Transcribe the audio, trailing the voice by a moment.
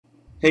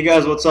Hey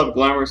guys, what's up?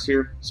 Glamorous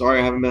here. Sorry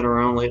I haven't been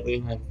around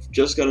lately. I've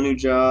just got a new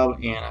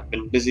job and I've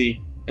been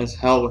busy as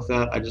hell with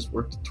that. I just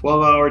worked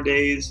 12-hour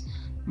days,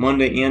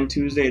 Monday and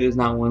Tuesday. It is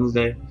not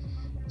Wednesday.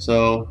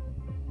 So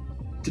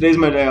today's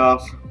my day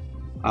off.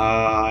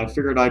 I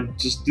figured I'd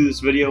just do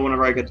this video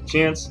whenever I get the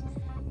chance.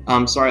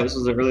 I'm sorry this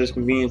was the earliest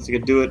convenience to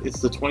do it.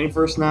 It's the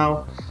 21st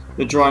now.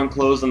 The drawing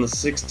closed on the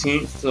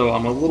 16th, so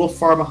I'm a little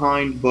far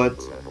behind,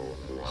 but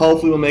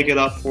hopefully we'll make it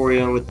up for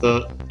you with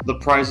the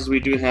prizes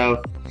we do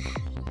have.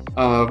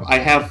 I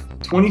have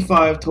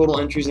 25 total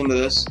entries into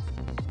this,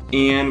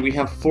 and we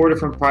have 4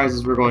 different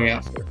prizes we're going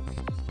after.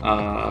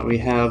 We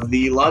have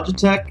the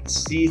Logitech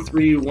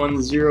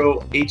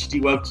C310 HD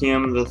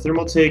webcam, the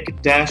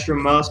Thermaltake Dasher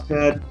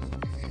mousepad,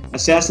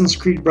 Assassin's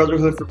Creed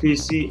Brotherhood for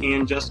PC,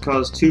 and Just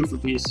Cause 2 for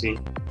PC.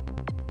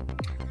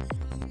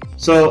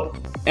 So,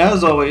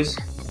 as always,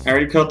 I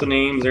already cut out the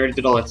names, I already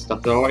did all that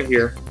stuff, they're all right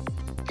here.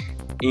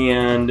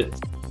 And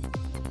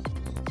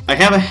I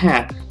have a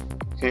hat.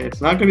 Okay,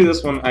 it's not going to be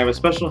this one. I have a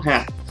special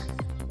hat.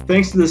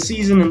 Thanks to the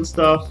season and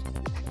stuff,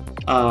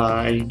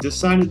 I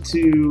decided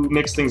to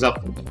mix things up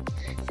a little bit.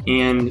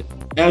 And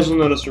as you'll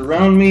notice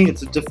around me,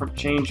 it's a different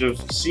change of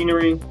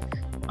scenery.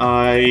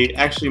 I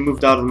actually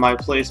moved out of my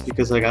place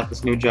because I got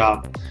this new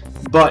job.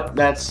 But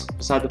that's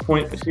beside the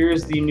point. But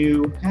here's the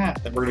new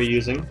hat that we're going to be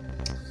using.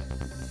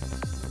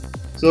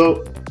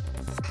 So,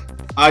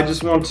 I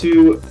just want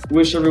to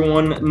wish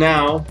everyone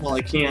now, while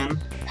I can,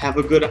 have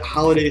a good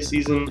holiday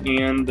season,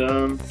 and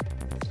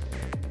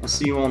I'll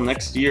see you all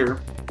next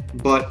year.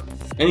 But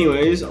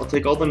anyways, I'll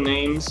take all the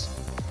names,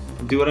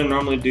 do what I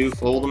normally do,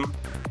 fold them,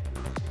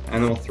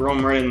 and then we'll throw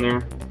them right in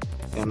there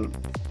and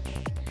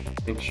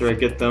make sure I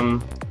get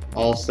them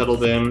all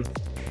settled in,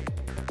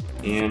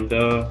 and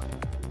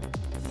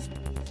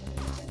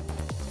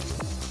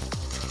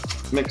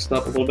mixed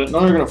up a little bit. Now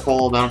they're going to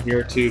fall down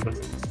here too, but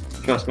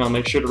trust me, I'll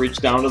make sure to reach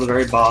down to the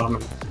very bottom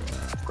and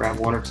grab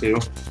 1 or 2.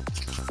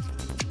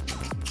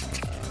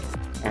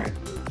 Alright.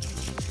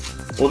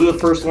 We'll do the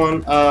first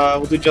one.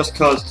 We'll do Just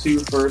Cause 2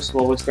 first.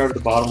 Well, we start at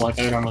the bottom like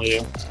I normally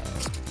do.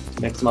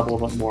 Mix them up a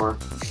little bit more.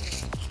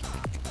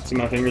 See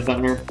my fingers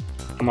down here?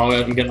 I'm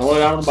getting all the way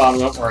down to the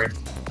bottom, don't worry.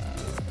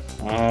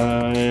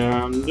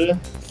 And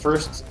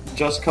first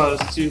Just Cause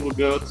 2 will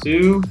go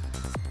to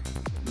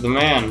the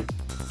man.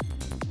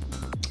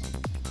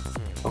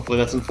 Hopefully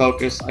that's in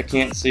focus. I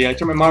can't see. I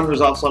turn my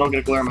monitors off so I don't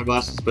get glare on my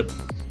glasses, but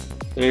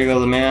there you go,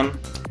 the man.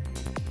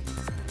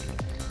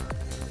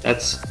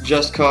 That's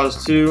Just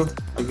Cause 2.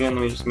 Again,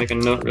 let me just make a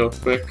note real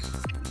quick.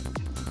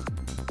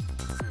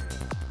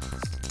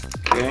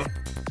 Okay.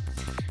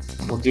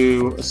 We'll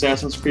do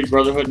Assassin's Creed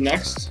Brotherhood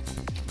next.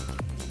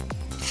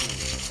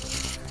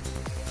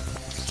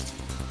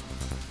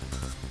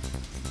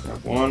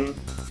 Grab 1.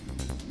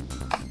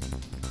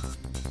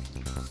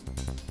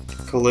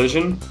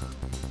 Collision.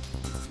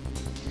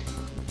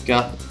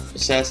 Got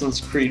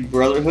Assassin's Creed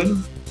Brotherhood.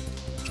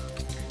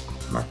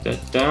 Mark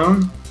that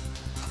down.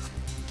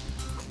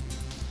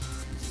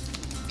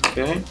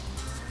 Okay.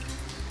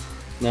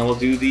 Now we'll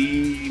do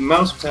the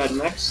mousepad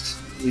next.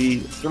 The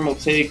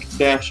Thermaltake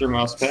Dasher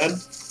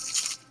mousepad.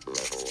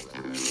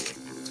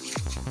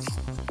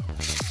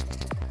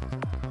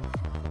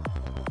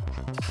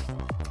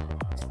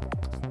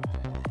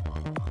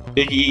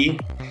 Big E.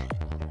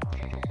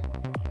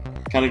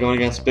 Kind of going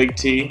against Big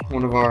T,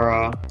 one of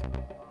our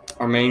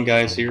main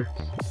guys here.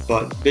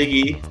 But Big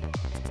E,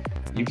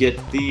 you get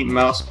the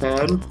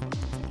mousepad.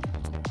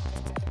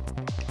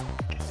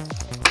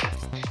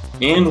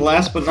 And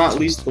last but not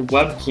least, the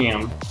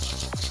webcam.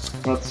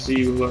 Let's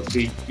see what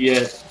we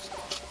get.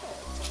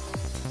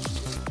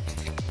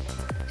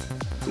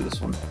 Do this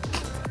one.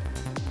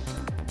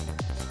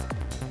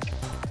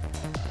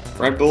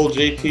 Red Bull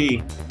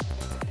JP.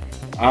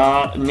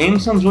 Name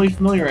sounds really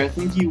familiar. I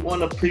think you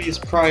won a previous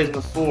prize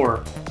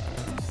before.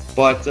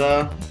 But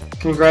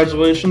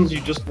congratulations,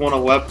 you just won a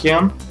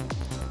webcam.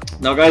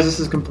 Now guys, this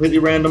is completely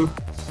random.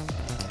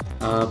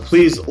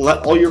 Please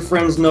let all your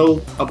friends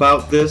know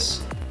about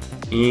this.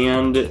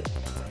 And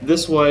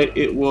this way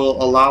it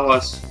will allow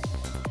us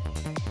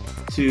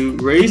to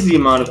raise the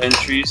amount of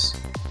entries,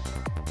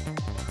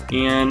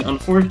 and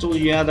unfortunately,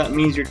 yeah, that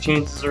means your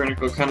chances are going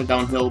to go kind of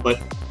downhill, but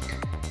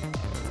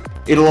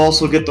it'll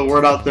also get the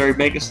word out there,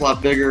 make us a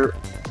lot bigger.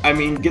 I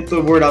mean, get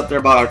the word out there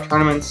about our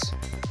tournaments,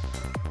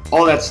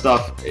 all that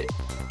stuff.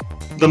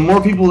 The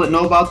more people that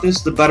know about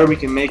this, the better we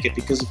can make it,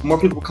 because if more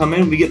people come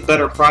in, we get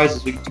better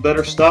prizes, we do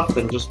better stuff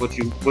than just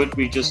what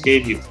we just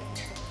gave you.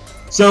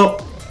 So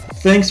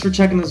thanks for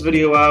checking this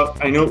video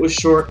out. I know it was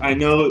short. I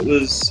know it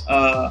was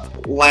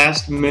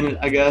last minute,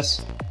 I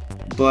guess.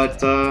 But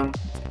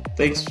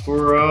thanks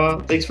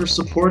for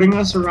supporting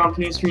us around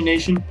PS3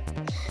 Nation.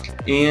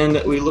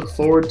 And we look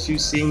forward to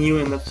seeing you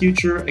in the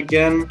future.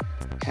 Again,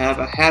 have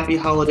a happy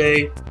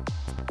holiday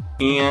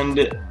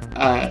and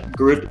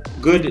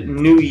good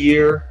new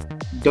year.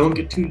 Don't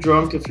get too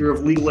drunk if you're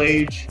of legal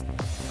age,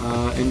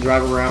 and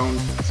drive around.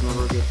 That's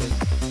another good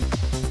thing.